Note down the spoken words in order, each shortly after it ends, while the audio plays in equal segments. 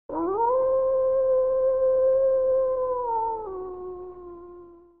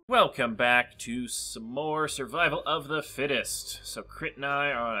Welcome back to some more Survival of the Fittest. So Crit and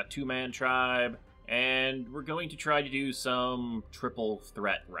I are on a two-man tribe, and we're going to try to do some triple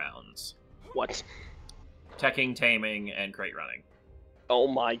threat rounds. What? Teching, taming, and crate running. Oh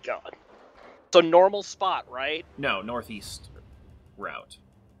my god. It's a normal spot, right? No, northeast route.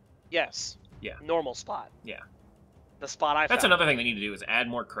 Yes. Yeah. Normal spot. Yeah. The spot I found. That's another thing they need to do is add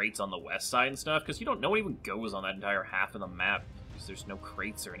more crates on the west side and stuff, because no one even goes on that entire half of the map, because there's no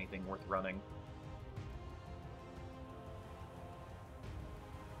crates or anything worth running.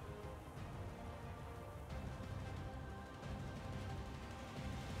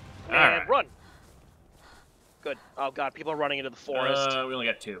 And Alright. run! Good. Oh god, people are running into the forest. We only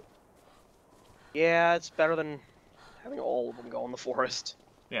got two. Yeah, it's better than having all of them go in the forest.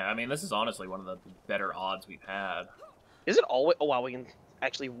 Yeah, I mean, this is honestly one of the better odds we've had. Is it always... Oh wow, we can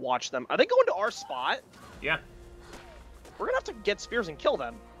actually watch them. Are they going to our spot? Yeah. We're gonna have to get spears and kill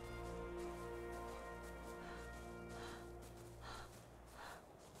them.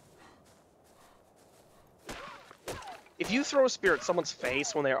 If you throw a spear at someone's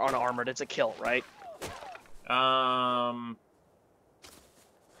face when they're unarmored, it's a kill, right?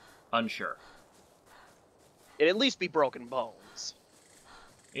 Unsure. It'd at least be broken bones.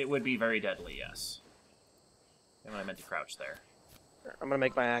 It would be very deadly, yes. And I meant to crouch there. I'm gonna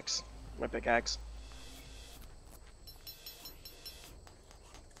make my axe. My pickaxe.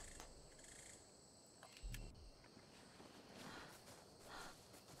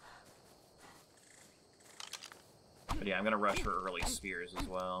 But yeah, I'm gonna rush for early spears as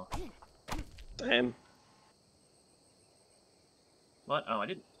well. Damn. What? Oh, I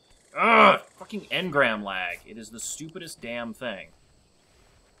didn't... Ugh! Fucking engram lag. It is the stupidest damn thing.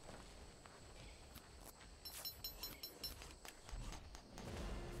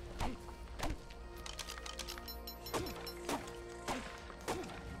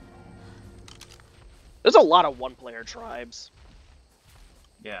 There's a lot of one-player tribes.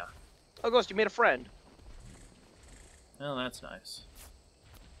 Yeah. Oh, Ghost, you made a friend. Well, that's nice.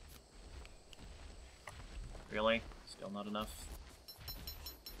 Really? Still not enough?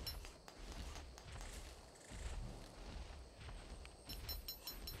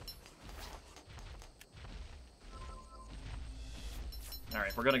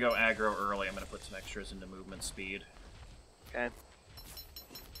 Alright, we're gonna go aggro early. I'm gonna put some extras into movement speed. Okay.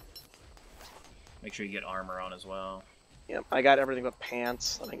 Make sure you get armor on as well. Yep, I got everything but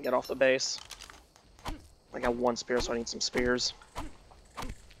pants that I can get off the base. I got one spear, so I need some spears.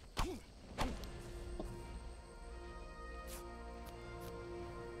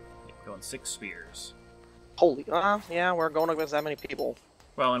 Going 6 spears. Holy, yeah, we're going against that many people.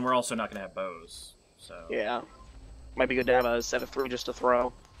 Well, and we're also not gonna have bows, so... Yeah. Might be good to have a set of 3 just to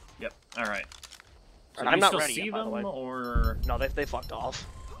throw. Yep, alright. So I'm do you not still ready see yet, by the them, way. or... No, they fucked off.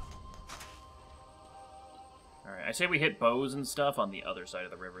 Alright, I say we hit bows and stuff on the other side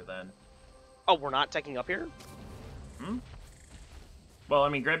of the river, then. Oh, we're not taking up here? Hmm? Well, I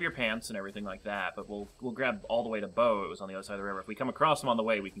mean, grab your pants and everything like that, but we'll grab all the way to bow. It was on the other side of the river. If we come across them on the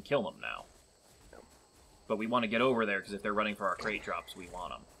way, we can kill them now. But we want to get over there, because if they're running for our crate drops, we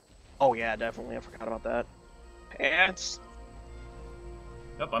want them. Oh yeah, definitely. I forgot about that. Pants.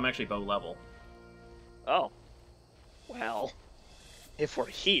 Nope, I'm actually bow level. Oh. Well, if we're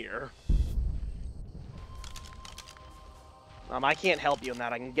here... I can't help you in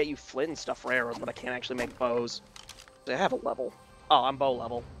that. I can get you flint and stuff for arrows, but I can't actually make bows. I have a level. Oh, I'm bow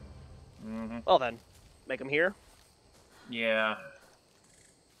level. Mm-hmm. Well then, make them here. Yeah.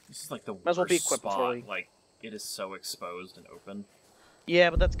 This is like the Might as well be worst equipped before spot. we... Like, it is so exposed and open. Yeah,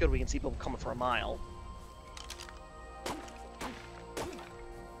 but that's good. We can see people coming for a mile.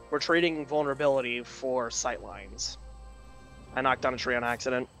 We're trading vulnerability for sightlines. I knocked down a tree on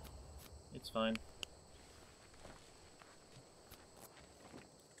accident. It's fine.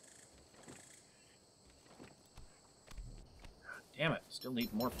 Damn it, still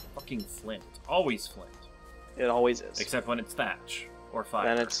need more fucking flint. It's always flint. It always is. Except when it's thatch. Or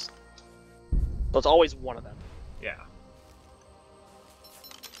fire. Then it's... So it's always one of them. Yeah.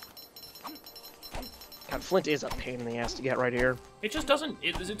 God, flint is a pain in the ass to get right here. It just doesn't...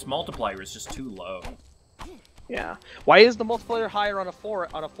 Its multiplier is just too low. Yeah. Why is the multiplier higher on a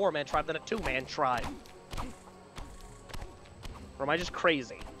four-man tribe than a two-man tribe? Or am I just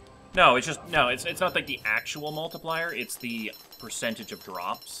crazy? No, it's just... No, it's not like the actual multiplier. It's the percentage of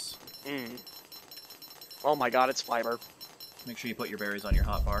drops. Mm. Oh my god, it's fiber. Make sure you put your berries on your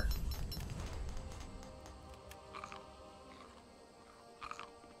hotbar.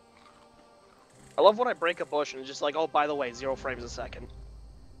 I love when I break a bush and it's just like, oh, by the way, 0 frames a second.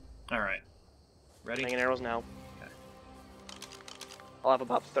 Alright. Ready? Hanging arrows now. Okay. I'll have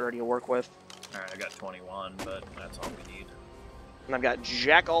about 30 to work with. Alright, I got 21, but that's all we need. And I've got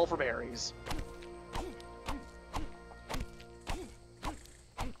jack all for berries.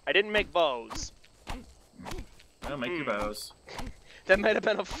 I didn't make bows. Well, make your bows. That might have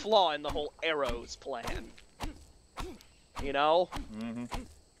been a flaw in the whole arrows plan. You know? Mm-hmm.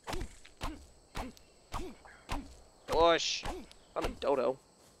 Gosh. Found a dodo.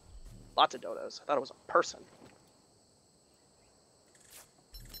 Lots of dodos. I thought it was a person.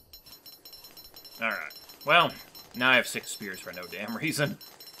 Alright. Well, now I have 6 spears for no damn reason.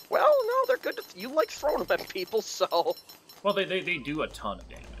 Well, no, they're good to... You like throwing them at people, so... Well, they do a ton of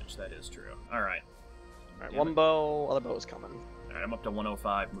damage. That is true. Alright. Alright, one bow. Other bow's coming. Alright, I'm up to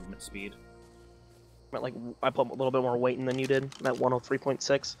 105 movement speed. I'm at, like, I put a little bit more weight in than you did. I'm at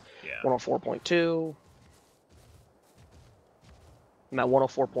 103.6. Yeah. 104.2. I'm at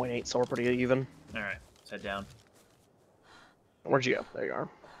 104.8, so we're pretty even. Alright, let's head down. Where'd you go? There you are.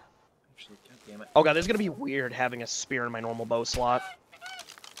 Actually, god damn it. Oh god, this is gonna be weird having a spear in my normal bow slot.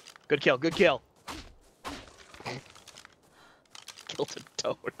 Good kill, good kill. Killed a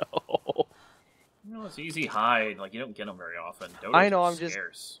dodo. No, it's easy hide. Like, you don't get them very often. Dodos I know, are I'm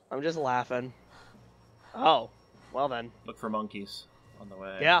scarce. just laughing. Oh, well then. Look for monkeys on the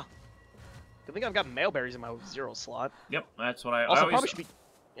way. Yeah. Good thing I've got mailberries in my 0 slot. Yep, that's what I Also, always... probably should be...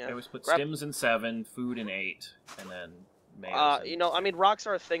 Yeah. I always put Grab... stims in 7, food in 8, and then males in... you know, I mean, rocks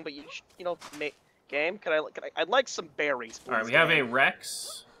are a thing, but you know, game, I'd like some berries, please. Alright, we have a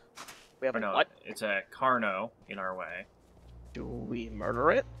Rex. We have Or a no, what? it's a Carno in our way. Do we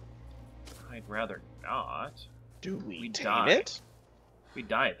murder it? I'd rather not. Do we tame die. it? We'd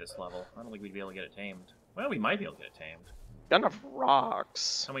die at this level. I don't think we'd be able to get it tamed. Well, we might be able to get it tamed. Got enough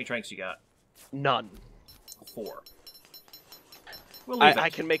rocks. How many tranks you got? None. 4. We'll leave I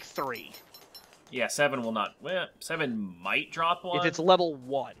it. can make 3. Yeah, 7 will not... Well, 7 might drop one. If it's level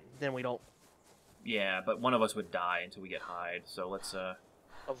 1, then we don't Yeah, but one of us would die until we get hide, so let's,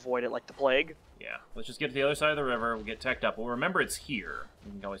 avoid it like the plague. yeah. Let's just get to the other side of the river, we'll get teched up. We'll remember it's here.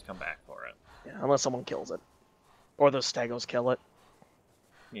 We can always come back for it. Yeah, unless someone kills it. Or those stegos kill it.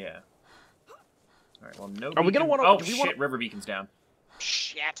 Yeah. Alright, well, no Are we gonna beacon- wanna- Oh, do we shit, wanna- river beacon's down.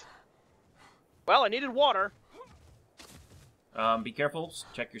 Shit. Well, I needed water. Be careful,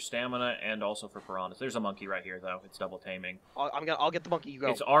 check your stamina, and also for piranhas. There's a monkey right here, though. It's double taming. I'll get the monkey. You go.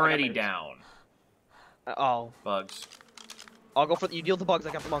 It's already down. Oh. Bugs. I'll go for you. Deal with the bugs.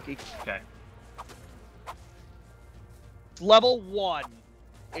 I got the monkey. Okay. Level 1.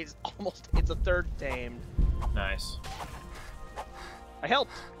 It's a third tamed. Nice. I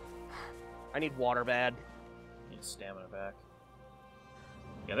helped. I need water bad. Need stamina back.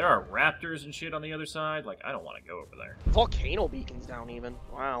 Yeah, there are raptors and shit on the other side. Like, I don't want to go over there. Volcano beacon's down even.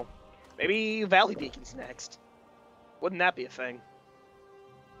 Wow. Maybe valley beacon's next. Wouldn't that be a thing?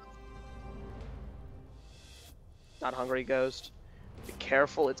 Not hungry, ghost. Be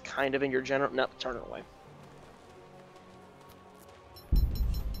careful. It's kind of in your general. Nope. Turn it away.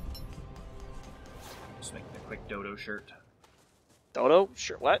 Just make the quick dodo shirt. Dodo?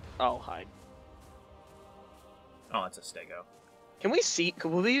 Sure. What? Oh, hide. Oh, it's a stego. Can we see?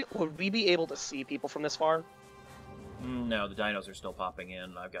 Would we be able to see people from this far? No, the dinos are still popping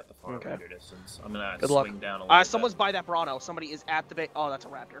in. I've got the far Okay. greater distance. I'm gonna Good luck. swing down a little bit. Someone's by that Brano. Somebody is at the base. Oh, that's a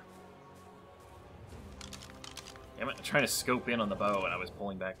raptor. Damn it, I'm trying to scope in on the bow, and I was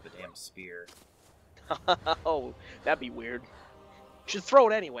pulling back the damn spear. Oh, that'd be weird. Should throw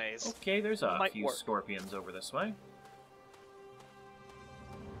it anyways. Okay, there's a Might few work. scorpions over this way.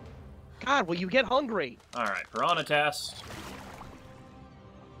 God, will you get hungry? Alright, piranha test.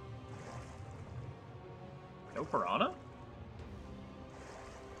 No piranha?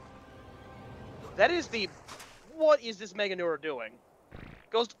 That is the... What is this Meganura doing?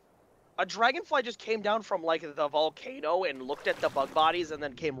 Ghost, a dragonfly just came down from, like, the volcano and looked at the bug bodies and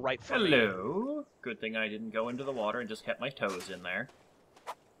then came right for me. Hello. Good thing I didn't go into the water and just kept my toes in there.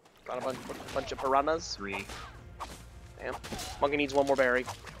 Got a bunch of piranhas. 3. Damn. Monkey needs one more berry.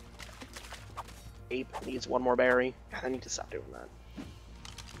 Ape needs one more berry. God, I need to stop doing that.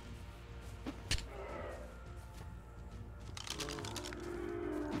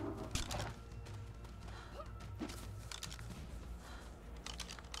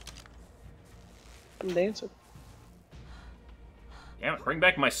 I'm dancing. Damn it, bring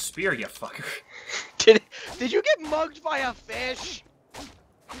back my spear, you fucker. Did you get mugged by a fish?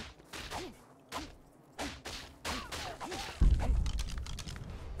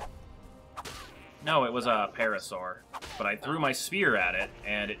 No, it was a parasaur. But I threw my spear at it,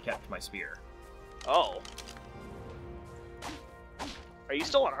 and it kept my spear. Oh. Are you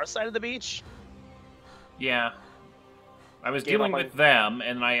still on our side of the beach? Yeah. I was dealing with them,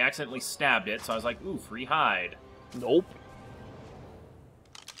 and I accidentally stabbed it, so I was like, ooh, free hide. Nope.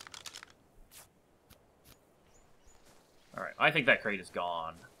 Alright, I think that crate is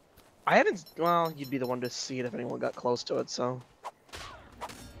gone. I haven't... Well, you'd be the one to see it if anyone got close to it, so...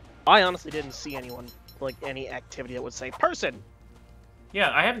 I honestly didn't see anyone, like, any activity that would say, person! Yeah,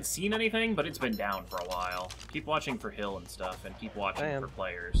 I haven't seen anything, but it's been down for a while. Keep watching for hill and stuff, and keep watching for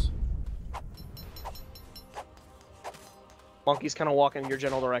players. Monkey's kind of walking in your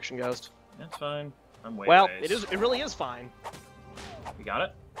general direction, Ghost. That's fine. I'm way Well, ways. it really is fine. We got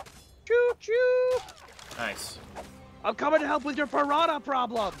it? Choo-choo! Nice. I'm coming to help with your piranha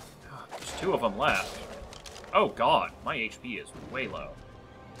problem! There's 2 of them left. Oh god, my HP is way low.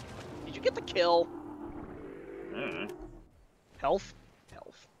 Did you get the kill? Health?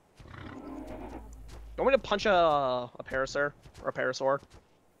 Health. You want me to punch a parasaur? Or a parasaur?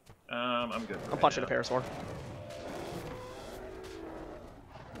 I'm good. I'm punching a parasaur.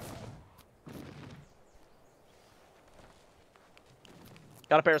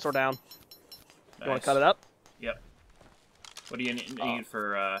 Got a parasaur down. Nice. You want to cut it up? Yep. What do you need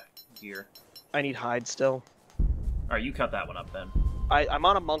for gear? I need hide still. Alright, you cut that one up then. I'm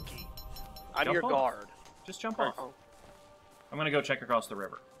on a monkey. I'm Jump your off. guard. Just jump off. I'm gonna go check across the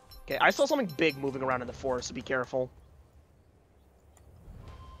river. Okay, I saw something big moving around in the forest, so be careful.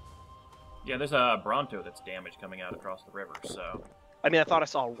 Yeah, there's a Bronto that's damaged coming out across the river, so... I mean, I thought I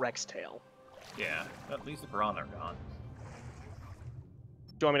saw a Rex tail. Yeah, at least the Bronto are gone.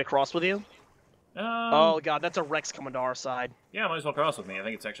 Do you want me to cross with you? Oh god, that's a Rex coming to our side. Yeah, might as well cross with me. I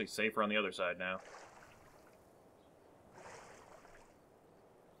think it's actually safer on the other side now.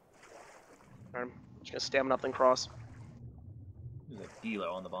 Alright, I'm just gonna stamina up and cross. There's a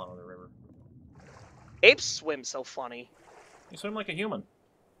Dilo on the bottom of the river. Apes swim so funny. They swim like a human.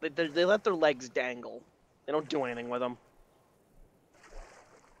 They let their legs dangle. They don't do anything with them.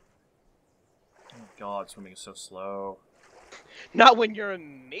 Oh god, swimming is so slow. Not when you're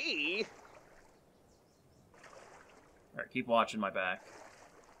me! Alright, keep watching my back.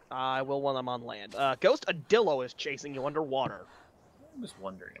 I will when I'm on land. Ghost Adillo is chasing you underwater. I'm just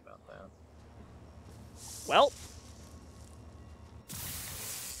wondering about that. Well.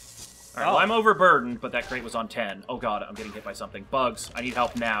 Alright, well, I'm overburdened, but that crate was on 10. Oh god, I'm getting hit by something. Bugs, I need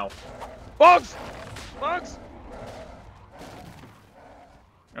help now. Bugs! Bugs!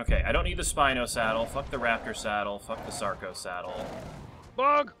 Okay, I don't need the Spino saddle. Fuck the Raptor saddle. Fuck the Sarco saddle.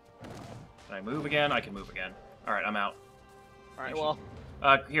 Bug! Can I move again? I can move again. Alright, I'm out. Alright, well.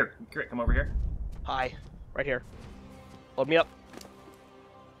 Here, come over here. Hi. Right here. Load me up.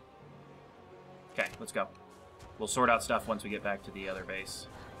 Okay, let's go. We'll sort out stuff once we get back to the other base.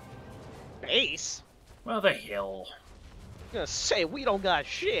 Base? Well, the hill. I'm gonna say, we don't got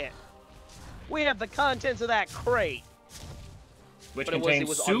shit. We have the contents of that crate. Which but contains it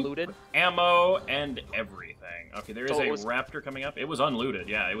was soup, unlooted? ammo, and everything. Okay, there is So a raptor coming up. It was unlooted,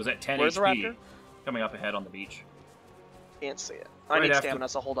 yeah. It was at 10 Where's HP. the raptor? Coming up ahead on the beach. Can't see it. Right I need after- stamina,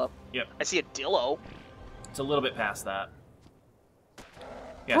 so hold up. Yep. I see a Dillo. It's a little bit past that.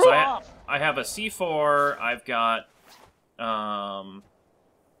 Yeah, Prove so off! I have a C4. I've got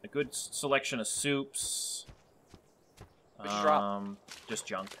a good selection of soups. What'd you drop? Just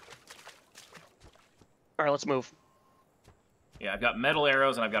junk. Alright, let's move. Yeah, I've got metal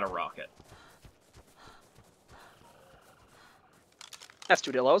arrows and I've got a rocket. That's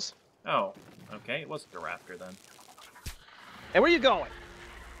 2 Dillos. Oh, okay. It wasn't a raptor then. And where are you going?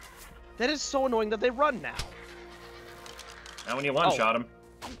 That is so annoying that they run now. Now when you one-shot him.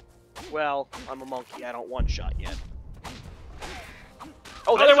 Well, I'm a monkey. I don't one-shot yet.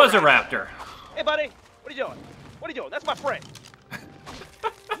 Oh, there was a raptor. Hey, buddy. What are you doing? What are you doing? That's my friend.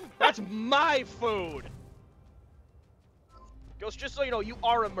 That's my food. Ghost, just so you know, you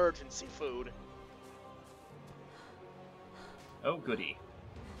are emergency food. Oh, goody.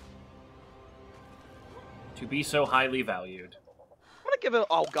 To be so highly valued. I'm gonna give it...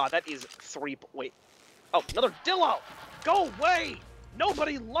 Oh, God, that is 3... Wait. Oh, another Dillo! Go away!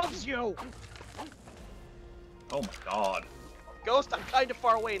 Nobody loves you! Oh, my God. Ghost, I'm kind of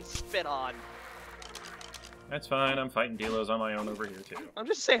far away and spit on. That's fine. I'm fighting Delos on my own over here, too. I'm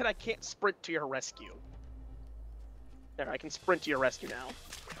just saying I can't sprint to your rescue. There, I can sprint to your rescue now.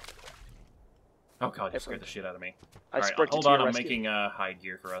 Oh, God, you scared the shit out of me. I All right, sprinted hold to on. your I'm rescue. making hide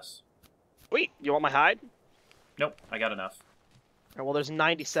gear for us. Wait, you want my hide? Nope, I got enough. Alright, well, there's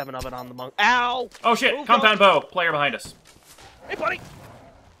 97 of it on the monk. Ow! Oh, shit! Move, Compound bow! Player behind us. Hey, buddy!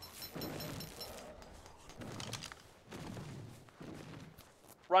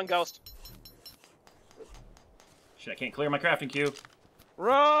 Run, Ghost. Shit, I can't clear my crafting queue.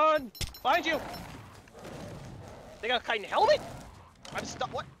 Run! Find you! They got a Titan helmet? I'm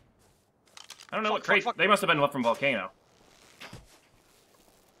stuck. What? I don't know what trait. They must have been left from Volcano.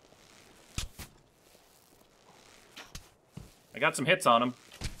 I got some hits on him.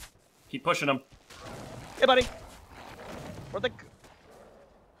 Keep pushing him. Hey, buddy. Where'd the...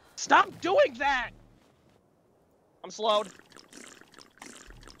 Stop doing that! I'm slowed.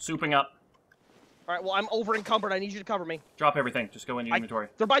 Souping up. Alright, well, I'm over encumbered. I need you to cover me. Drop everything. Just go into your inventory.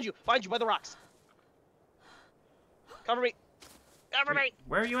 They're behind you. Behind you, by the rocks. Cover me. Cover me.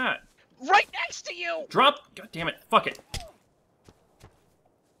 Where are you at? Right next to you! Drop! God damn it. Fuck it.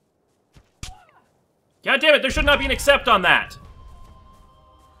 God damn it. There should not be an accept on that.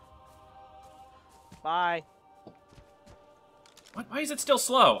 Bye. What? Why is it still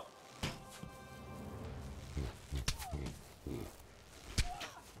slow?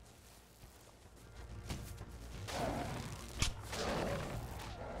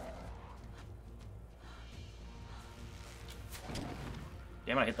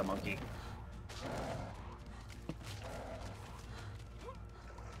 Damn it, I hit the monkey.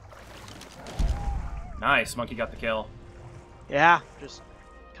 Nice, monkey got the kill. Yeah, just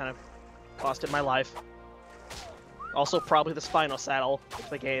kind of costed my life. Also, probably the Spino Saddle, if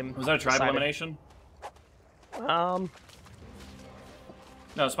the game Was that a tribe decided. elimination?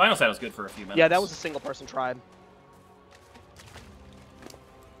 No, Spinal Saddle's good for a few minutes. yeah, that was a single-person tribe.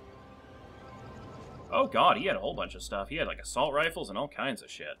 Oh god, he had a whole bunch of stuff. He had like assault rifles and all kinds of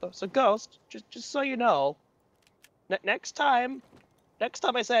shit. So Ghost, just so you know, next time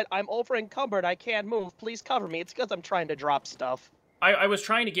I said I'm over encumbered, I can't move. Please cover me. It's because I'm trying to drop stuff. I was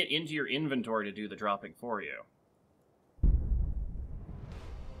trying to get into your inventory to do the dropping for you.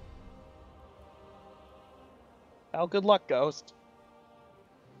 Oh, good luck, Ghost.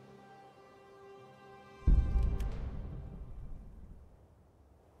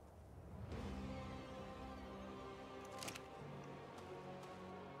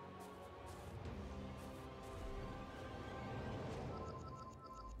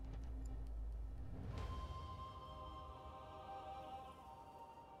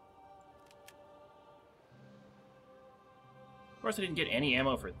 Of course, I didn't get any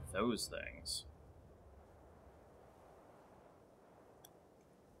ammo for those things.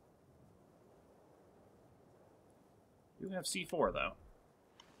 You have C4, though.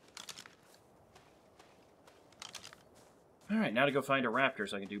 Alright, now to go find a raptor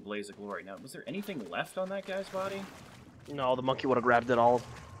so I can do Blaze of Glory. Now, was there anything left on that guy's body? No, the monkey would have grabbed it all.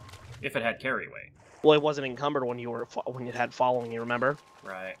 If it had carry weight. Well, it wasn't encumbered when it had following you, remember?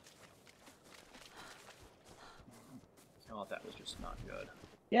 Right. Oh, that was just not good.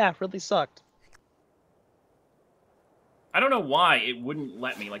 Yeah, it really sucked. I don't know why it wouldn't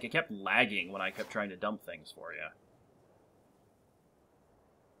let me. Like, it kept lagging when I kept trying to dump things for you.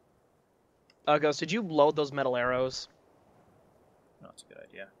 Ghost, did you load those metal arrows? No, that's a good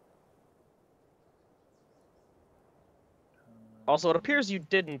idea. Also, it appears you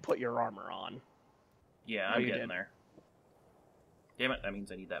didn't put your armor on. Yeah, No, I'm you getting did. there. Damn it, that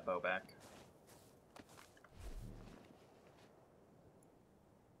means I need that bow back.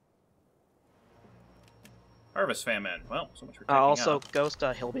 Harvest Famine. Well, so much for taking Also, up. Ghost,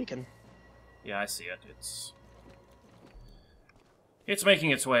 Hill Beacon. Yeah, I see it. It's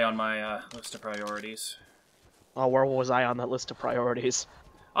making its way on my list of priorities. Oh, where was I on that list of priorities?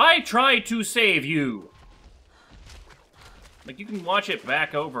 I tried to save you! Like, you can watch it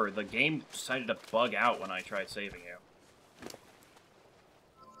back over. The game decided to bug out when I tried saving you.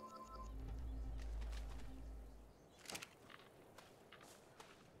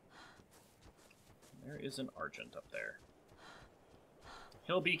 There is an Argent up there.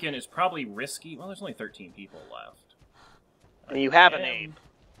 Hill Beacon is probably risky. Well, there's only 13 people left. And you have a name.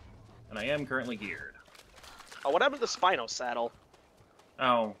 And I am currently geared. Oh, what happened to the Spino Saddle?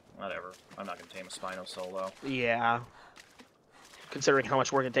 Oh, whatever. I'm not going to tame a Spino solo. Yeah. Considering how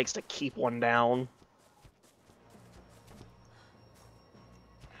much work it takes to keep one down.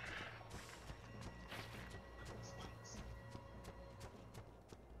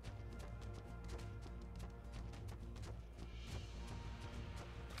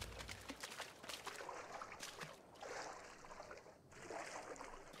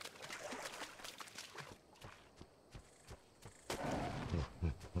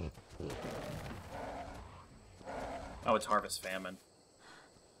 Oh, it's Harvest Famine.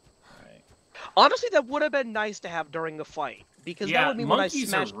 Right. Honestly, that would have been nice to have during the fight. Because that would mean when I monkeys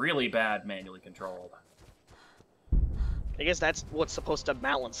smashed... are really bad manually controlled. I guess that's what's supposed to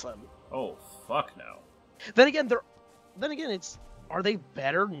balance them. Oh, fuck no. Then again, it's... Are they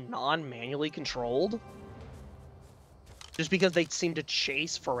better non-manually controlled? Just because they seem to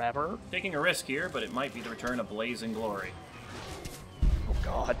chase forever. Taking a risk here, but it might be the return of blazing glory. Oh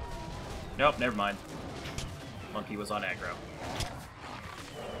god. Nope, never mind. Monkey was on aggro.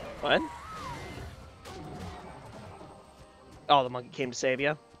 What? Oh, the monkey came to save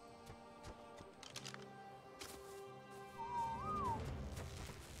you?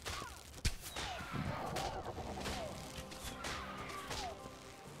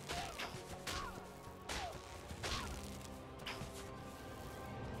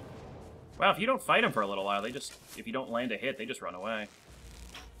 Wow, if you don't fight them for a little while, if you don't land a hit, they just run away.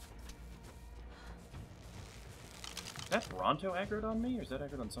 Is that Bronto aggroed on me, or is that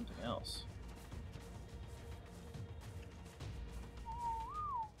aggroed on something else?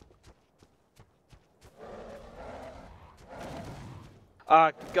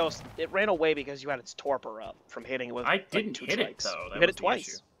 Ghost, it ran away because you had its torpor up from hitting it with I didn't like, 2 hit strikes. it, though. That You hit was it the twice.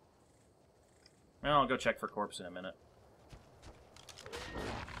 issue. Well, I'll go check for corpse in a minute.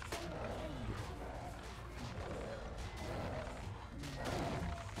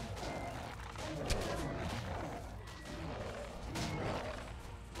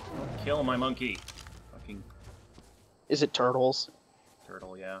 Kill my monkey. Fucking Is it turtles?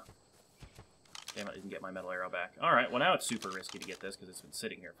 turtle, yeah. Damn it, I didn't get my metal arrow back. Alright, well now it's super risky to get this because it's been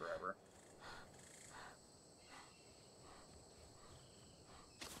sitting here forever.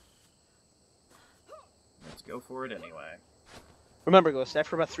 Let's go for it anyway. Remember, Ghost,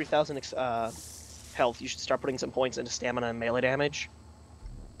 after about 3,000 health, you should start putting some points into stamina and melee damage.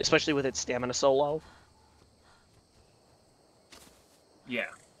 Especially with its stamina so low. Yeah.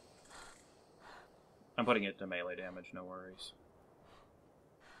 I'm putting it to melee damage, no worries.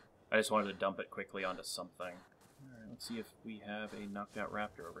 I just wanted to dump it quickly onto something. Alright, let's see if we have a knocked out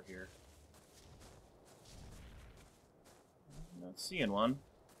raptor over here. Not seeing one.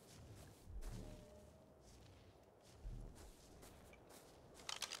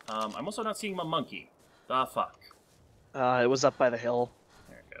 I'm also not seeing my monkey. The fuck? It was up by the hill.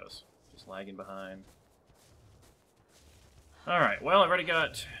 There it goes. Just lagging behind. Alright, well, I've already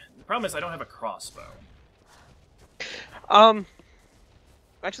got... The problem is I don't have a crossbow.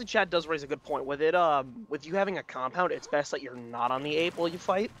 Actually, Chad does raise a good point. With it, with you having a compound, it's best that you're not on the ape while you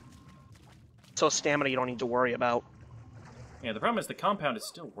fight. So stamina you don't need to worry about. Yeah, the problem is the compound is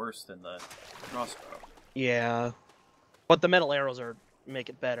still worse than the crossbow. Yeah. But the metal arrows make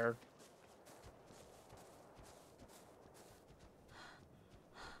it better.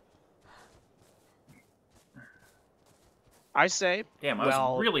 I say, Damn, I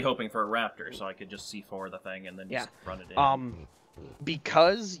was really hoping for a raptor so I could just C4 the thing and then just run it in.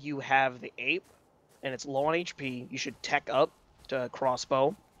 Because you have the ape and it's low on HP, you should tech up to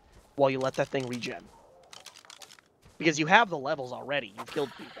crossbow while you let that thing regen. Because you have the levels already. You've killed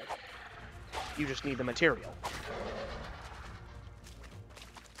people. You just need the material.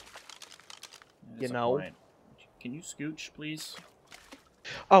 You know? Point. Can you scooch, please?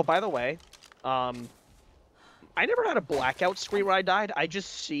 Oh, by the way, I never had a blackout screen where I died. I just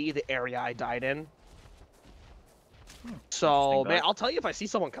see the area I died in. So, man, I'll tell you if I see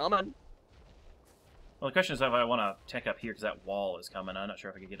someone coming. Well, the question is if I want to tech up here because that wall is coming. I'm not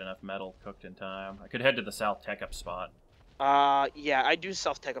sure if I could get enough metal cooked in time. I could head to the south tech up spot. Yeah, I do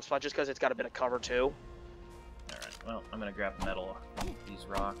south tech up spot just because it's got a bit of cover too. Alright, well, I'm going to grab metal from these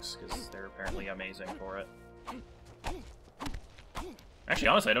rocks because they're apparently amazing for it. Actually,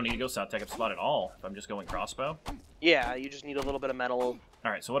 honestly, I don't need to go south tech up spot at all if I'm just going crossbow. Yeah, you just need a little bit of metal.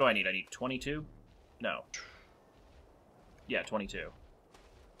 Alright, so what do I need? I need 22? No. Yeah, 22.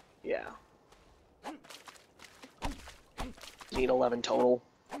 Yeah. Need 11 total.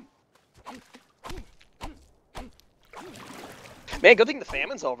 Man, good thing the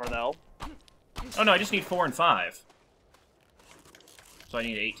famine's over, though. Oh, no, I just need 4 and 5. So I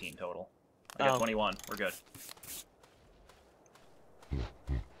need 18 total. I got 21. We're good.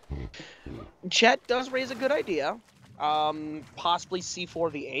 Chet does raise a good idea. Possibly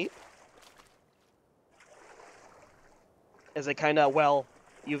C4 the 8. As a kind of, well,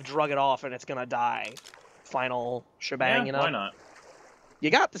 you've drug it off and it's gonna die. Final shebang, you know? Why not? You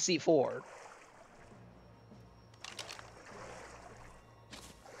got the C4.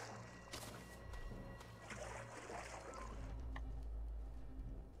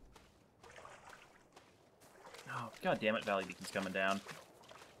 Oh, god damn it, Valley Beacon's coming down.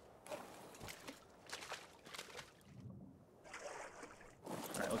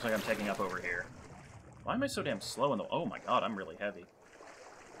 Alright, looks like I'm taking up over here. Why am I so damn slow in the... Oh my god, I'm really heavy.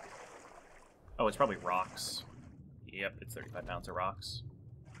 Oh, it's probably rocks. Yep, it's 35 pounds of rocks.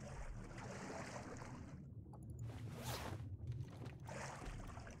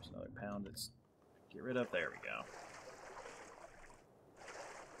 There's another pound that's... Get rid of... There we go.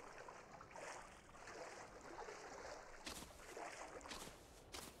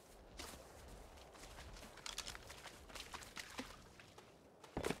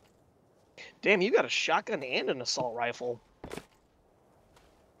 Damn, you got a shotgun and an assault rifle.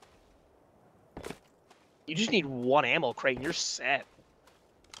 You just need one ammo crate and you're set.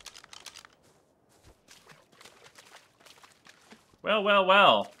 Well, well,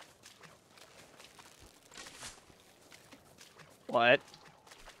 well. What?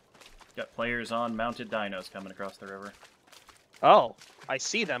 Got players on mounted dinos coming across the river. Oh, I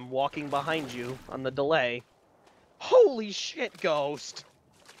see them walking behind you on the delay. Holy shit, Ghost!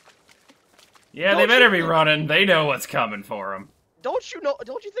 Yeah, Don't they better you be think- running. They know what's coming for them. Don't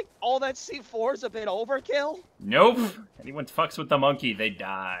you think all that C4 is a bit overkill? Nope. Anyone fucks with the monkey, they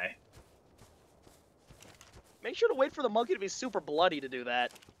die. Make sure to wait for the monkey to be super bloody to do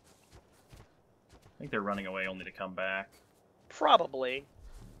that. I think they're running away only to come back. Probably.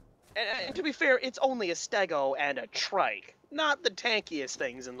 And to be fair, it's only a stego and a trike, not the tankiest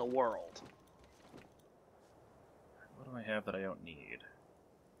things in the world. What do I have that I don't need?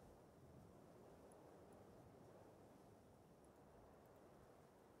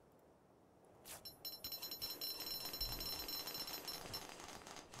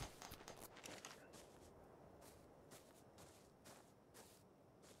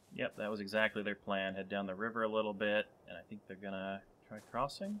 Yep, that was exactly their plan. Head down the river a little bit, and I think they're gonna try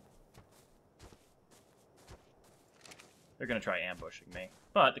crossing. They're gonna try ambushing me.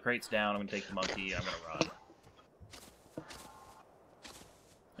 But the crate's down, I'm gonna take the monkey, and I'm gonna run.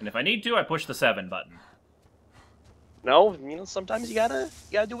 And if I need to, I push the 7 button. No, sometimes you gotta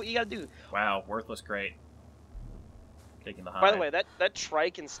do what you gotta do. Wow, worthless crate. Taking the high. By the way, that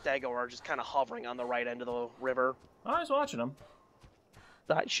trike and stego are just kind of hovering on the right end of the river. Oh, I was watching them.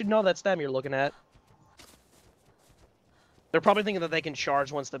 I should know that's them you're looking at. They're probably thinking that they can charge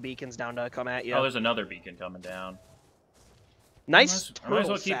once the beacon's down to come at you. Oh, there's another beacon coming down. Nice I might as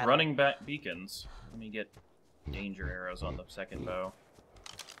well turtle keep saddle. running back beacons. Let me get danger arrows on the second bow.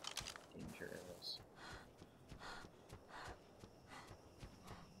 Danger arrows.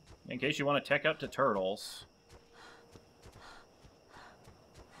 In case you want to tech up to turtles.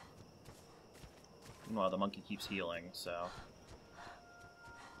 Meanwhile, the monkey keeps healing, so...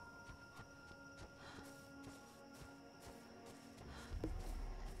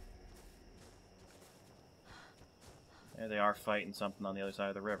 There they are fighting something on the other side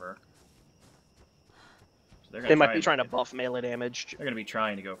of the river. So They might be trying to buff melee damage. They're going to be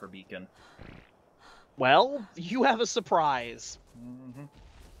trying to go for beacon. Well, you have a surprise. Mm-hmm.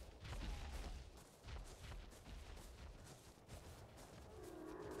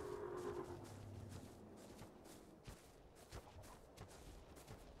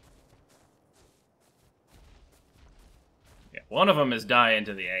 Yeah, one of them is dying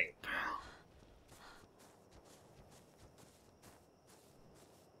to the ape.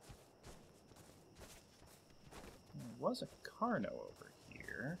 There was a Carno over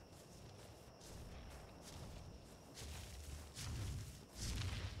here.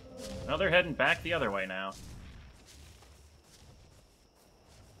 Well, they're heading back the other way now.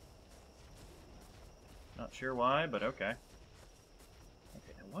 Not sure why, but okay.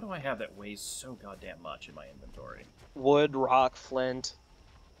 Okay, now what do I have that weighs so goddamn much in my inventory? Wood, rock, flint,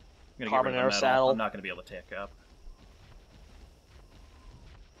 I'm gonna carbon get rid arrow of the metal. saddle. I'm not gonna be able to take up.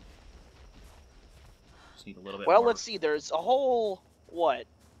 Just need a little bit Well, more. let's see. There's a whole, what,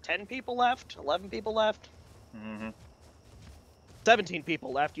 10 people left? 11 people left? Mm-hmm. 17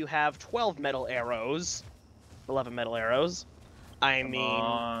 people left. You have 12 metal arrows. 11 metal arrows. I Come mean,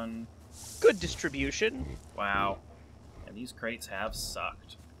 on. good distribution. Wow. And these crates have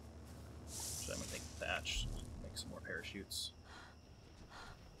sucked. So I'm gonna take the thatch, make some more parachutes.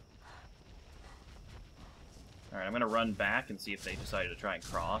 Alright, I'm gonna run back and see if they decided to try and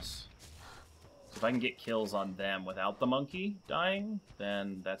cross. So if I can get kills on them without the monkey dying,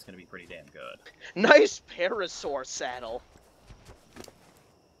 then that's gonna be pretty damn good. Nice parasaur saddle.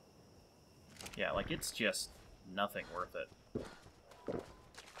 Yeah, like it's just nothing worth it.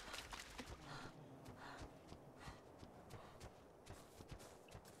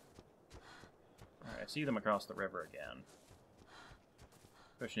 Alright, I see them across the river again.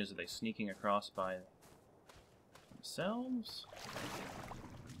 Question is, are they sneaking across by themselves?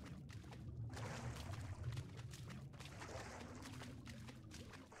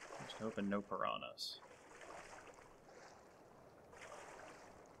 Just hoping no piranhas.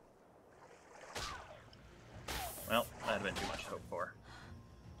 Well, that'd have been too much to hope for.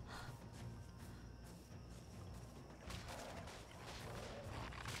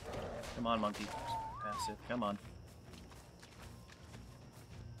 Come on, monkey. Passive, come on.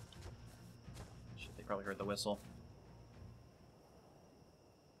 Shit, they probably heard the whistle.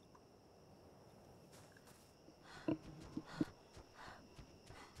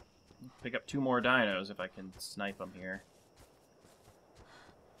 pick up 2 more dinos if I can snipe them here.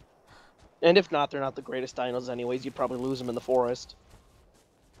 And if not, they're not the greatest dinos anyways. You'd probably lose them in the forest.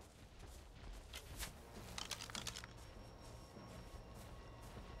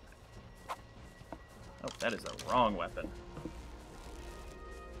 Oh, that is the wrong weapon.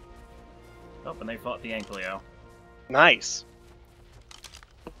 Oh, and they fought the Ankylo. Nice.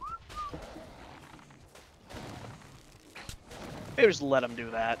 Maybe just let them do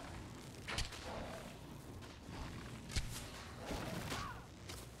that.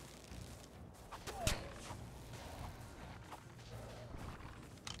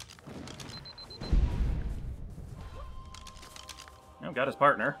 Oh, got his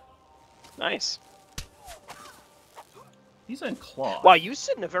partner. Nice. He's in claw. Wow, you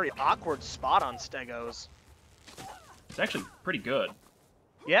sit in a very awkward spot on Stegos. It's actually pretty good.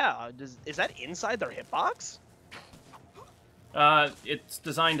 Yeah, is that inside their hitbox? It's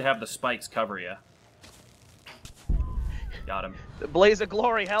designed to have the spikes cover you. Got him. The Blaze of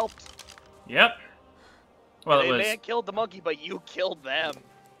Glory helped. Yep. Well, They may have killed the monkey, but you killed them.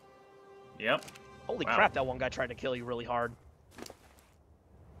 Yep. Holy Wow. crap, that one guy tried to kill you really hard.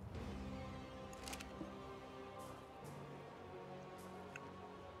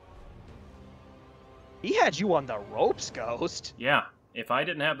 He had you on the ropes, Ghost. Yeah. If I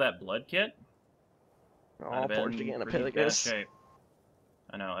didn't have that blood kit, Oh, I'd have poor been pretty bad Gigantopithecus. shape.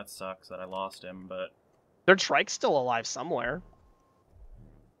 I know, that sucks that I lost him, but... Their Trike's still alive somewhere.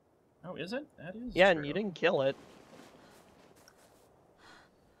 Oh, is it? That is Yeah, true. and you didn't kill it.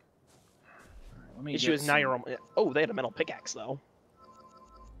 Alright, let me Issue get is now you're... Oh, they had a metal pickaxe, though.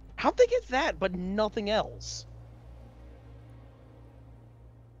 How'd they get that, but nothing else?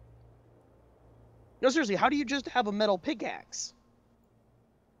 No, seriously, how do you just have a metal pickaxe?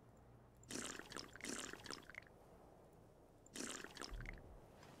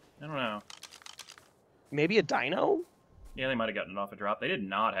 I don't know. Maybe a dino? Yeah, they might have gotten it off a drop. They did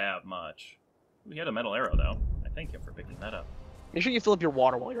not have much. We had a metal arrow, though. I thank you for picking that up. Make sure you fill up your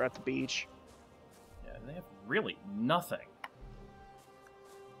water while you're at the beach. Yeah, they have really nothing.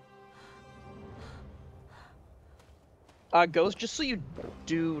 Ghost, just so you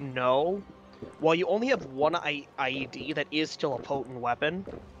do know, while you only have one IED, that is still a potent weapon.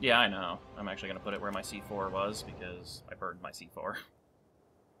 Yeah, I know. I'm actually going to put it where my C4 was, because I burned my C4.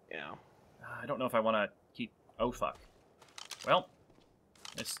 Yeah. I don't know if I want to keep... Oh, fuck. Well,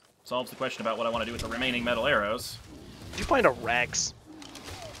 this solves the question about what I want to do with the remaining metal arrows. Did you find a Rex?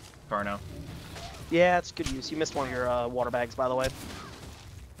 Carno. Yeah, it's good use. You missed one of your water bags, by the way.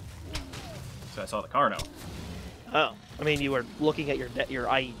 So I saw the Carno. Oh. I mean, you were looking at your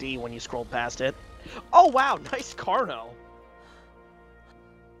IED when you scrolled past it. Oh, wow! Nice Carno!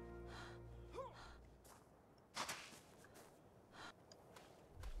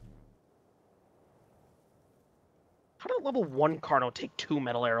 How did level 1 Carno take 2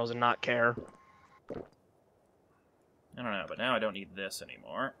 metal arrows and not care? I don't know, but now I don't need this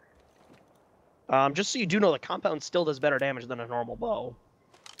anymore. Just so you do know, the compound still does better damage than a normal bow.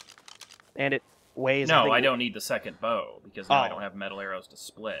 And it weighs... No, I don't need the second bow, because now I Oh. don't have metal arrows to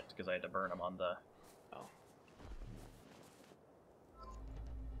split, because I had to burn them on the... Oh.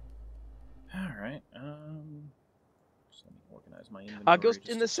 Alright, just let me organize my inventory. Ghost,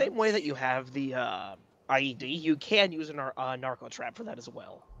 just in a the same touch. way that you have the IED, you can use a narco trap for that as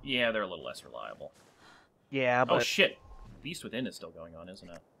well. Yeah, they're a little less reliable. Yeah, but... Oh shit! Beast Within is still going on, isn't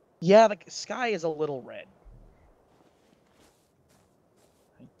it? Yeah, the sky is a little red.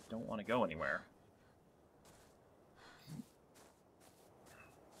 I don't want to go anywhere.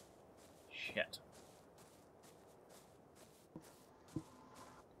 Shit.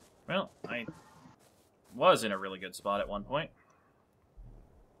 Well, I was in a really good spot at one point.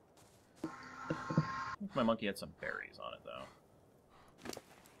 I think my monkey had some berries on it, though.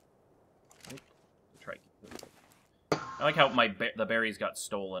 Oop, try. I like how the berries got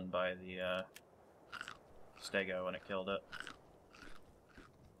stolen by the stego and it killed it.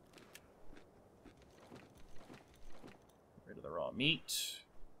 Get rid of the raw meat.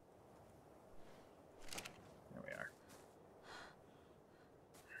 There we are.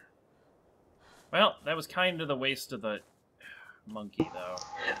 Well, that was kind of the waste of the monkey, though.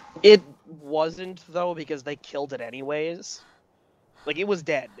 It wasn't, though, because they killed it anyways. Like, it was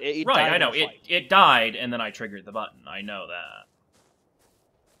dead. It Right, died I in know. the fight. It died, and then I triggered the button. I know that.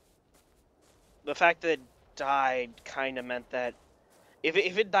 The fact that it died kind of meant that if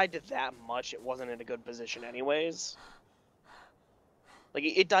it died to that much, it wasn't in a good position anyways. Like,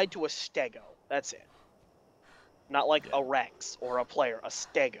 it died to a stego. That's it. Not like a Rex or a player. A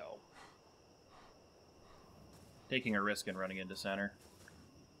stego. Taking a risk and running into center.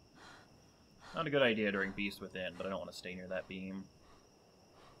 Not a good idea during Beast Within, but I don't want to stay near that beam.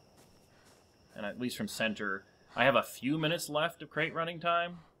 And at least from center, I have a few minutes left of crate running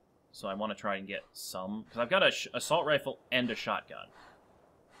time, so I want to try and get some. Because I've got an assault rifle and a shotgun.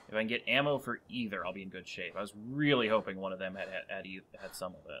 If I can get ammo for either, I'll be in good shape. I was really hoping one of them had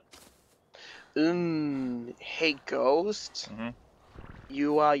some of it. Hey, Ghost. Mm-hmm.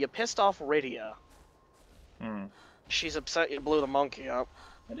 You pissed off Rydia. Hmm. She's upset you blew the monkey up.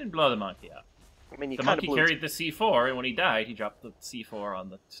 I didn't blow the monkey up. I mean, you The kind of monkey blew carried the C4, and when he died, he dropped the C4 on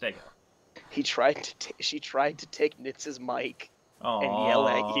the stego. He tried to. She tried to take Nitz's mic Aww. and yell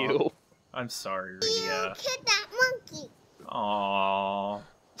at you. I'm sorry, Rydia. Hit that monkey. Aww.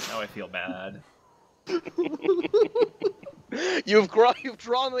 Now I feel bad. You've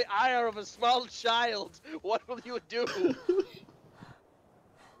drawn the ire of a small child. What will you do?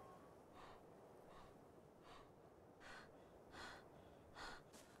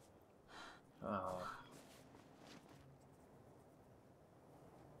 Oh.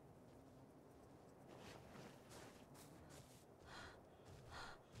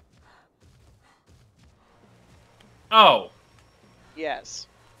 Oh! Yes.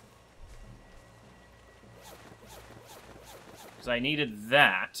 Because I needed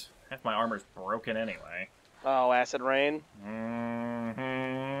that. Half my armor's broken anyway. Oh, acid rain.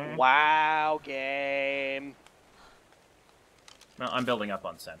 Mm-hmm. Wow, game. No, I'm building up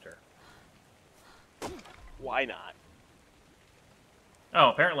on center. Why not? Oh,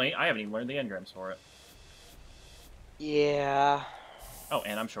 apparently I haven't even learned the engrams for it. Yeah. Oh,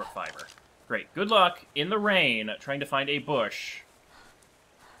 and I'm short fiber. Great. Good luck in the rain trying to find a bush.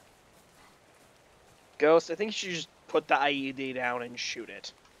 Ghost, I think you should just put the IED down and shoot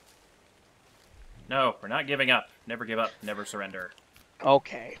it. No, we're not giving up. Never give up. Never surrender.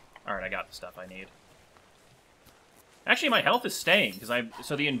 Okay. Alright, I got the stuff I need. Actually, my health is staying, because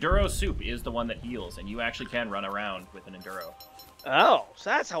so the Enduro soup is the one that heals, and you actually can run around with an Enduro. Oh,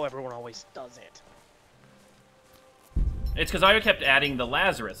 so that's how everyone always does it. It's because I kept adding the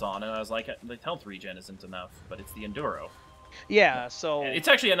Lazarus on, and I was like, the health regen isn't enough, but it's the Enduro. Yeah, so... It's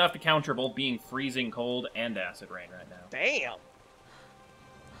actually enough to counter both being freezing cold and acid rain right now. Damn.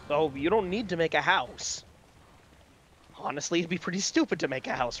 So you don't need to make a house. Honestly, it'd be pretty stupid to make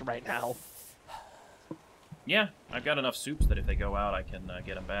a house right now. Yeah, I've got enough soups that if they go out, I can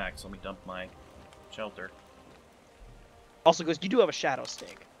get them back, so let me dump my shelter. Also, because you do have a shadow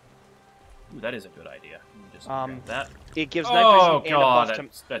stake. Ooh, that is a good idea. Let me just Um, grab that. It gives night vision Oh, and a God, buff to...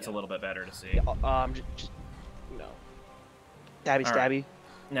 that's a little bit better to see. Just no. Stabby, All stabby. right.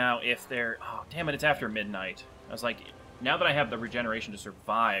 Now, if they're... Oh, damn it, it's after midnight. I was like, now that I have the regeneration to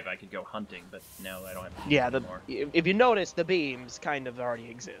survive, I could go hunting, but no, I don't have beams Yeah, anymore. if you notice, the beams kind of already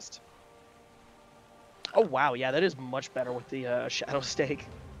exist. Oh, wow, yeah, that is much better with the shadow stake.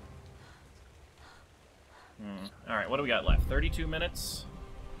 Alright, what do we got left? 32 minutes?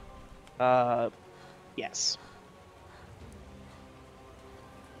 Yes.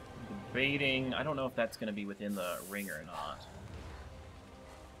 Debating... I don't know if that's going to be within the ring or not.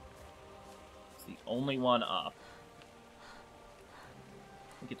 It's the only one up.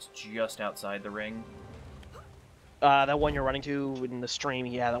 I think it's just outside the ring. That one you're running to in the stream,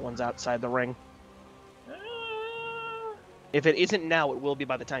 yeah, that one's outside the ring. If it isn't now, it will be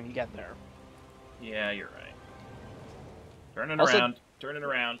by the time you get there. Yeah, you're right. Turning Also- around, turning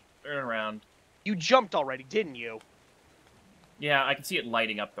around, turning around. You jumped already, didn't you? Yeah, I can see it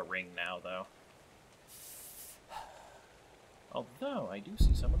lighting up the ring now, though. Although, I do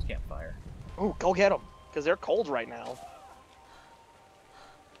see someone's campfire. Oh, go get them, because they're cold right now.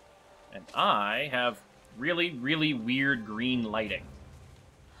 And I have really, really weird green lighting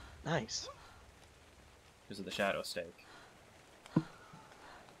Nice. because of the shadow stake.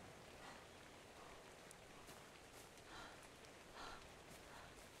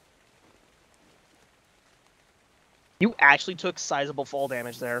 You actually took sizable fall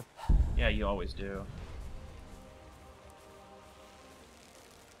damage there. Yeah, you always do.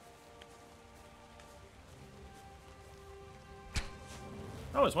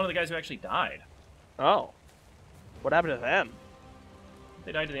 Oh, it's one of the guys who actually died. Oh. What happened to them?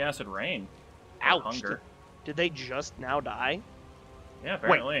 They died to the acid rain. Or Ouch. hunger. Did they just now die? Yeah,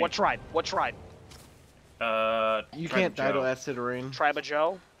 apparently. Wait, what tribe? What tribe? You Tribe can't die Joe. to acid rain. Tribe of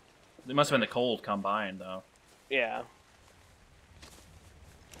Joe? It must have been the cold combined, though. Yeah.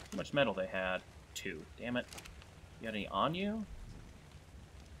 How much metal they had? 2. Damn it. You got any on you?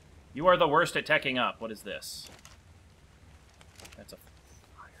 You are the worst at teching up. What is this? That's a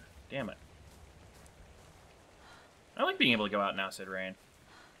fire. Damn it. I like being able to go out in acid rain.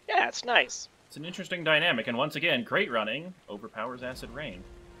 Yeah, it's nice. It's an interesting dynamic, and once again, crate running overpowers acid rain.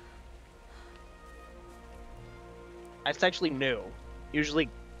 That's actually new. Usually,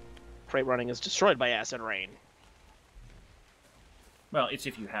 crate running is destroyed by acid rain. Well, it's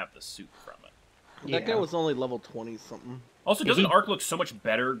if you have the suit from it. That guy was only level 20-something. Also, doesn't ARK look so much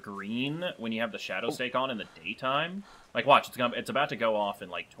better green when you have the shadow stake on in the daytime? Like, watch, it's about to go off in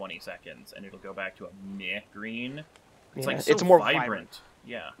like 20 seconds, and it'll go back to a meh green. It's like so it's more vibrant.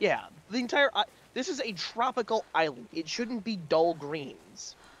 Yeah. Yeah, the entire this is a tropical island. It shouldn't be dull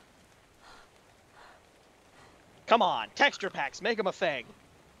greens. Come on, texture packs, make them a thing.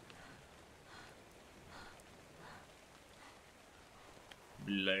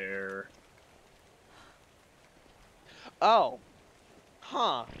 Blair. Oh.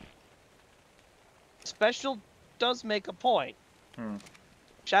 Huh. Special does make a point.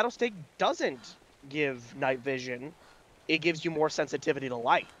 Shadow Stake doesn't give night vision. It gives you more sensitivity to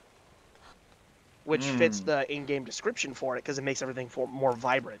light. Which fits the in-game description for it, because it makes everything more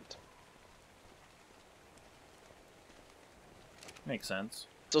vibrant. Makes sense.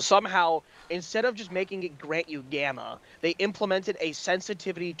 So somehow, instead of just making it grant you gamma, they implemented a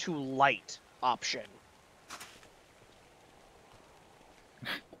sensitivity to light option.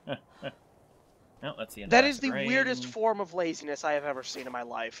 Well, that's the end. That is the weirdest form of laziness I have ever seen in my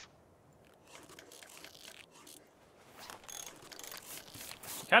life.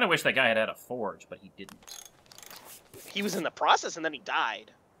 Kind of wish that guy had a forge, but he didn't. He was in the process and then he died.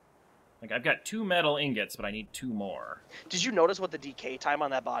 Like, I've got 2 metal ingots, but I need 2 more. Did you notice what the decay time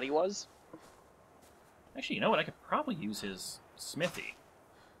on that body was? Actually, you know what? I could probably use his smithy.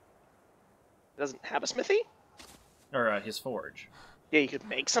 It doesn't have a smithy? Or his forge. Yeah, you could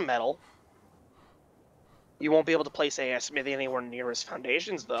make some metal. You won't be able to place a smithy anywhere near his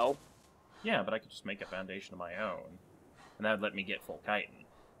foundations, though. Yeah, but I could just make a foundation of my own. And that would let me get full chitin.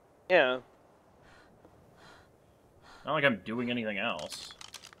 Yeah. Not like I'm doing anything else.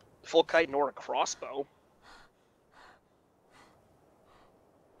 Full chitin or a crossbow.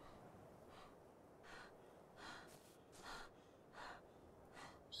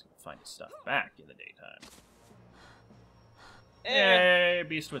 Just gonna find his stuff back in the daytime. Eh. Yay,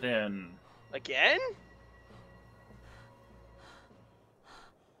 Beast Within. Again?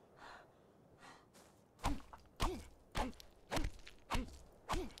 Come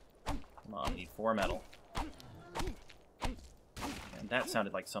on, I need 4 metal. And that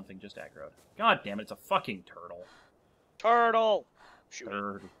sounded like something just aggroed. God damn it, it's a fucking turtle. Turtle!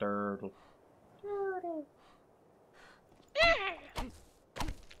 Shoot. Turtle.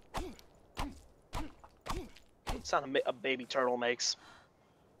 Sound a baby turtle makes.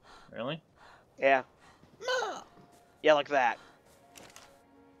 Really? Yeah. Yeah, like that.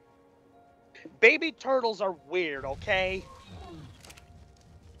 Baby turtles are weird, okay?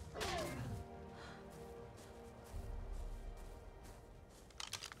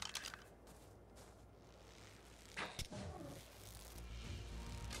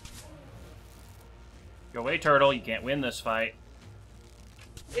 Go away, turtle. You can't win this fight.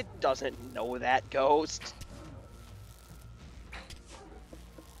 It doesn't know that, Ghost.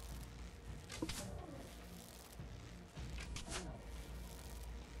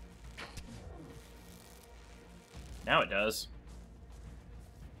 Now it does.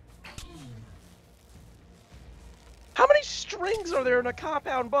 How many strings are there in a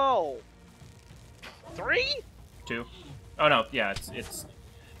compound bow? 3? 2. Oh no, yeah, it's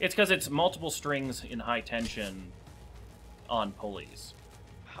because it's multiple strings in high tension on pulleys.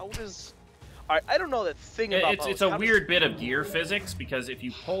 How does... Alright, I don't know that thing about bows. It's a weird bit of gear physics, because if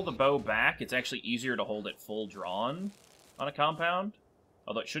you pull the bow back, it's actually easier to hold it full drawn on a compound.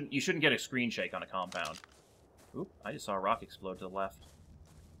 Although you shouldn't get a screen shake on a compound. Oop, I just saw a rock explode to the left.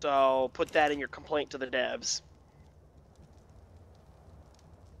 So, put that in your complaint to the devs.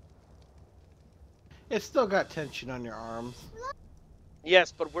 It's still got tension on your arms.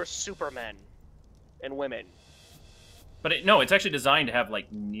 Yes, but we're supermen. And women. But no, it's actually designed to have,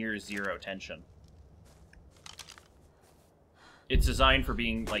 like, near 0 tension. It's designed for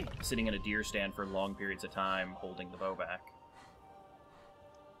being, like, sitting in a deer stand for long periods of time, holding the bow back.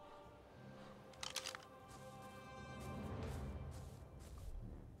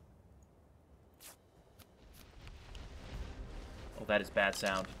 Oh, that is bad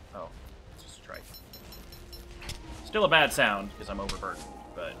sound. Oh, it's just a trike. Still a bad sound, because I'm overburdened,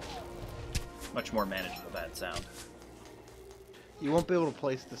 but much more manageable bad sound. You won't be able to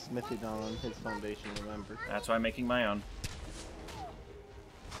place the smithy down on his foundation, remember? That's why I'm making my own.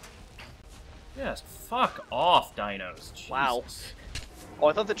 Yes, fuck off, dinos. Jesus. Wow. Oh,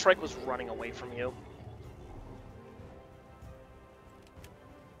 I thought the trike was running away from you.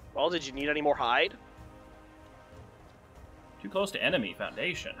 Well, did you need any more hide? Too close to enemy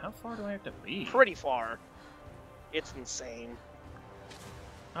foundation. How far do I have to be? Pretty far. It's insane.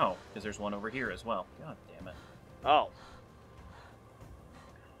 Oh, because there's one over here as well. God damn it. Oh.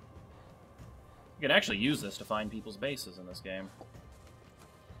 You can actually use this to find people's bases in this game.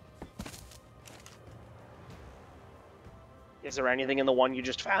 Is there anything in the one you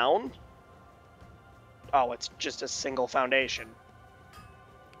just found? Oh, it's just a single foundation.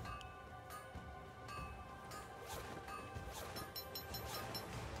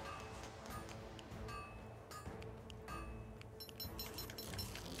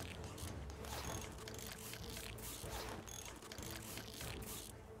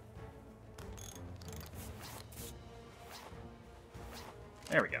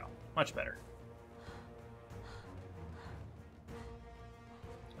 There we go. Much better.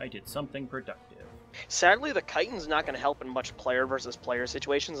 I did something productive. Sadly, the chitin's not going to help in much player versus player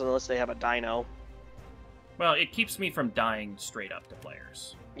situations unless they have a dino. Well, it keeps me from dying straight up to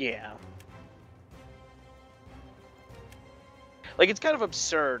players. Yeah. Like, it's kind of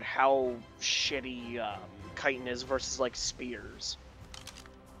absurd how shitty chitin is versus, like, spears.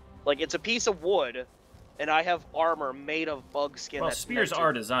 Like, it's a piece of wood, and I have armor made of bug skin. Well, that's spears meant to...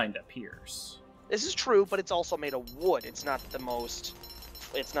 are designed to pierce. This is true, but it's also made of wood. It's not the most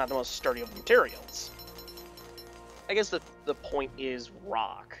sturdy of materials. I guess the point is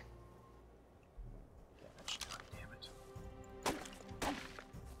rock. God damn it.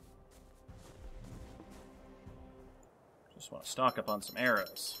 Just want to stock up on some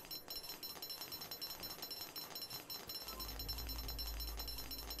arrows.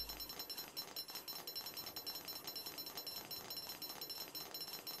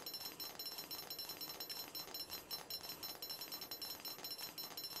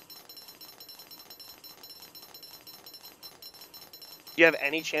 Do you have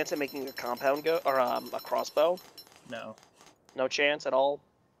any chance at making a compound go or a crossbow? No. No chance at all.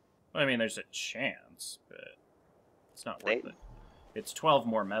 I mean, there's a chance, but it's not worth it. It's 12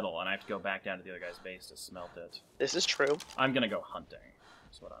 more metal, and I have to go back down to the other guy's base to smelt it. This is true. I'm gonna go hunting.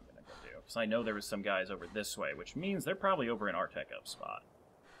 That's what I'm gonna go do. Because I know there was some guys over this way, which means they're probably over in our tech-up spot.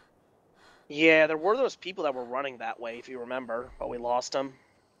 Yeah, there were those people that were running that way, if you remember, but we lost them.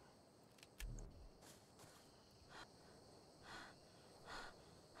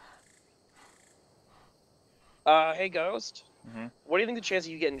 Hey, Ghost. Mm-hmm. What do you think the chance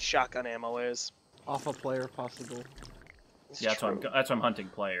of you getting shotgun ammo is? Off a player, possible. Yeah, that's why I'm hunting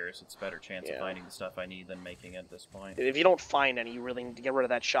players. It's a better chance of finding the stuff I need than making it at this point. If you don't find any, you really need to get rid of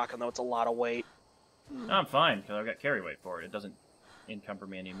that shotgun, though. It's a lot of weight. No, I'm fine, because I've got carry weight for it. It doesn't encumber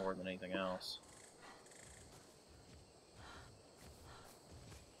me any more than anything else.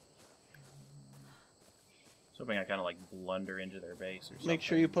 Hoping I kind of like blunder into their base or something. Make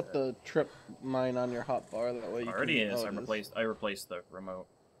sure you put the trip mine on your hotbar, that way you already can... is. Oh, I replaced the remote.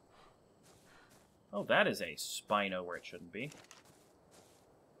 Oh, that is a Spino where it shouldn't be.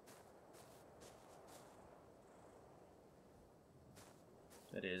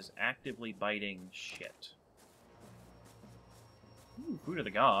 That is actively biting shit. Ooh, food of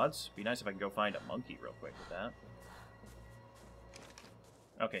the gods. Be nice if I could go find a monkey real quick with that.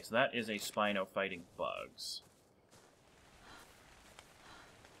 Okay, so that is a Spino fighting bugs.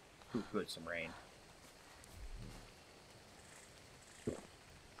 Ooh, good, some rain.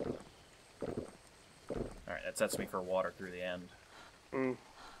 Alright, that sets me for water through the end.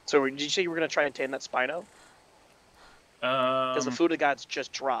 So did you say you were going to try and tame that Spino? Because the food of the gods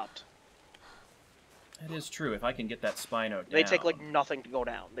just dropped. That is true. If I can get that Spino down... They take, like, nothing to go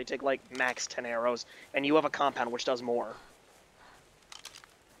down. They take, like, max 10 arrows, and you have a compound which does more.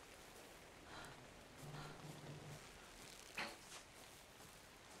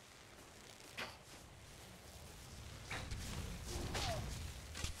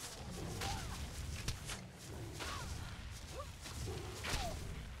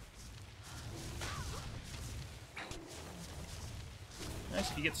 Nice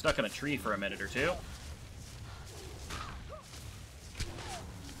if you get stuck in a tree for a minute or two.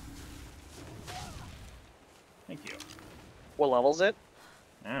 Thank you. What level is it?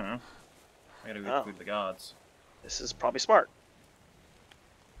 I don't know. I gotta go food the gods. This is probably smart.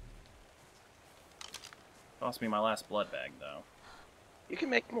 Cost me my last blood bag, though. You can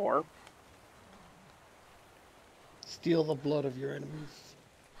make more. Steal the blood of your enemies.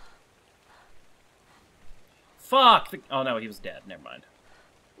 Fuck! Oh no, he was dead. Never mind.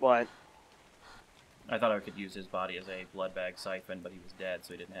 What? I thought I could use his body as a blood bag siphon, but he was dead,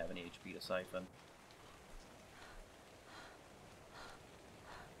 so he didn't have any HP to siphon.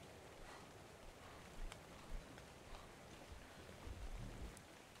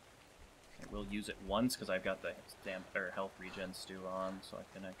 I will use it once, because I've got the health regen stew on, so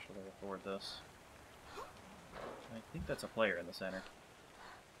I can actually afford this. I think that's a player in the center.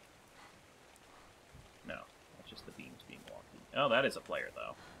 No, that's just the beams being wonky. Oh, that is a player,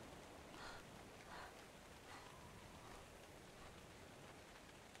 though.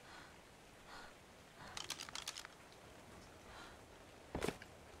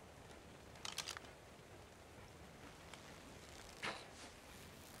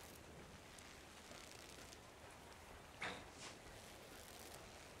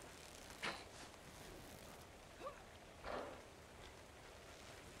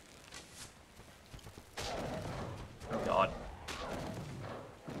 God.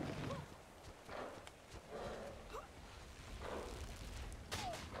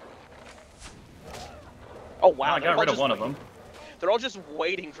 Oh wow, I got rid of one of them. They're all just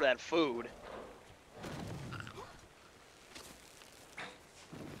waiting for that food.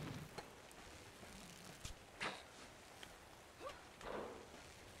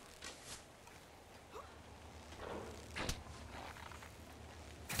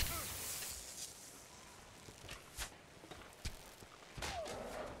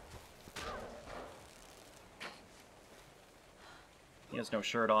 He has no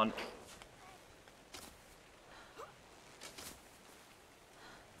shirt on.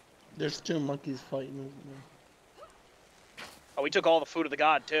 There's 2 monkeys fighting, isn't there? Oh, we took all the food of the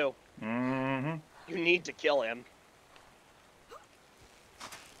god too. Mm-hmm. You need to kill him.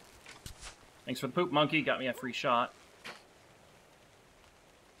 Thanks for the poop, monkey. Got me a free shot.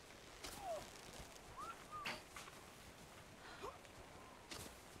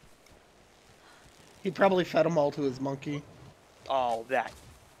 He probably fed them all to his monkey. Oh, that.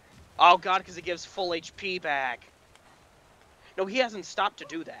 Oh god, because it gives full HP back. No, he hasn't stopped to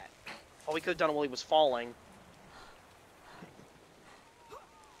do that. Oh, we could have done it while he was falling.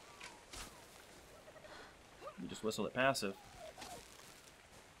 You just whistle it passive.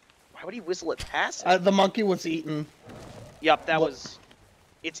 Why would he whistle it passive? The monkey was eaten. Yep, that What? was...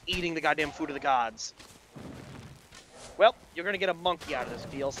 It's eating the goddamn food of the gods. Well, you're gonna get a monkey out of this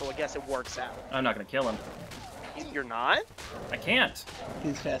deal, so I guess it works out. I'm not gonna kill him. You're not? I can't.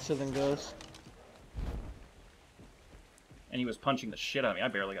 He's faster than Ghost. And he was punching the shit out of me. I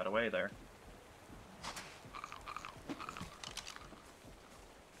barely got away there.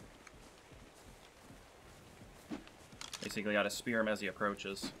 Basically gotta spear him as he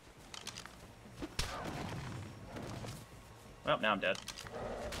approaches. Well, now I'm dead.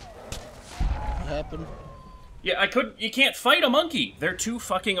 What happened? Yeah, you can't fight a monkey! They're too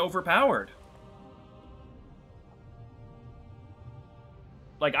fucking overpowered.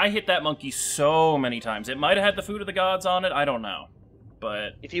 Like, I hit that monkey so many times. It might have had the food of the gods on it, I don't know.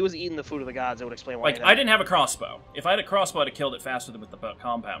 But... If he was eating the food of the gods, it would explain why. Like, I didn't have a crossbow. If I had a crossbow, I'd have killed it faster than with the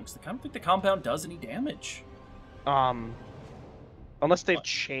compound, because I don't think the compound does any damage. Unless they've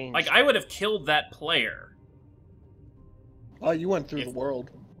changed. Like, I would have killed that player. Oh, you went through the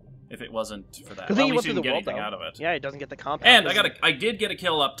world. If it wasn't for that. Good Well, thing at you least went you through didn't the get world, anything though. out of it. Yeah, it doesn't get the compound. And I did get a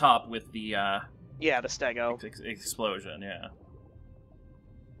kill up top with the, Yeah, the stego. explosion, yeah.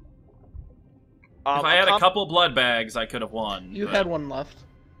 If if I had a couple blood bags, I could have won. You but... had one left.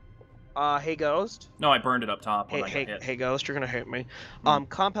 Hey Ghost. No, I burned it up top when I got hit. Hey Ghost, you're gonna hit me.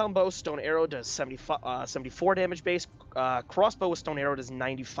 Compound bow, stone arrow does 74 damage base. Crossbow with stone arrow does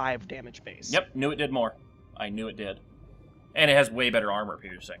 95 damage base. Yep, knew it did more. I knew it did. And it has way better armor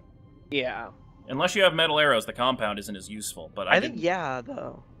piercing. Yeah. Unless you have metal arrows, the compound isn't as useful. But I think yeah,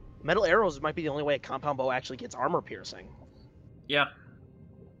 the metal arrows might be the only way a compound bow actually gets armor piercing. Yeah.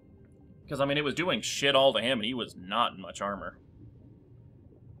 Because, I mean, it was doing shit all to him, and he was not in much armor.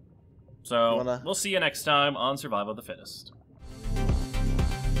 So, we'll see you next time on Survival of the Fittest.